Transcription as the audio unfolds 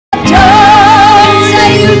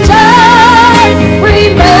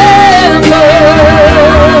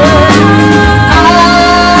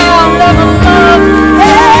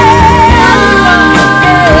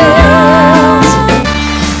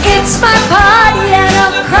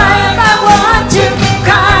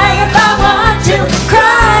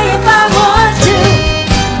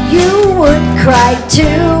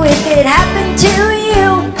too if it happened to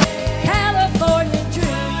you. California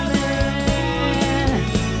dreaming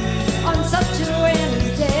on such a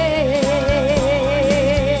winter's day.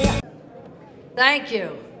 Thank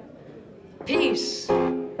you. Peace. I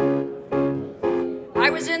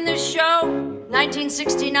was in this show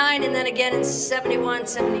 1969 and then again in 71,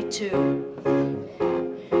 72.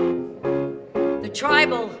 The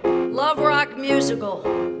tribal love rock musical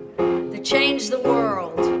that changed the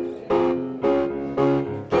world.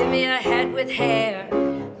 Give me a head with hair,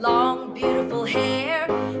 long beautiful hair,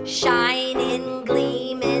 shining,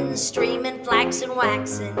 gleaming, streaming, flaxen,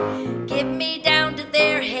 waxing. Give me down to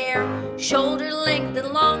their hair, shoulder length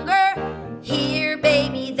and longer.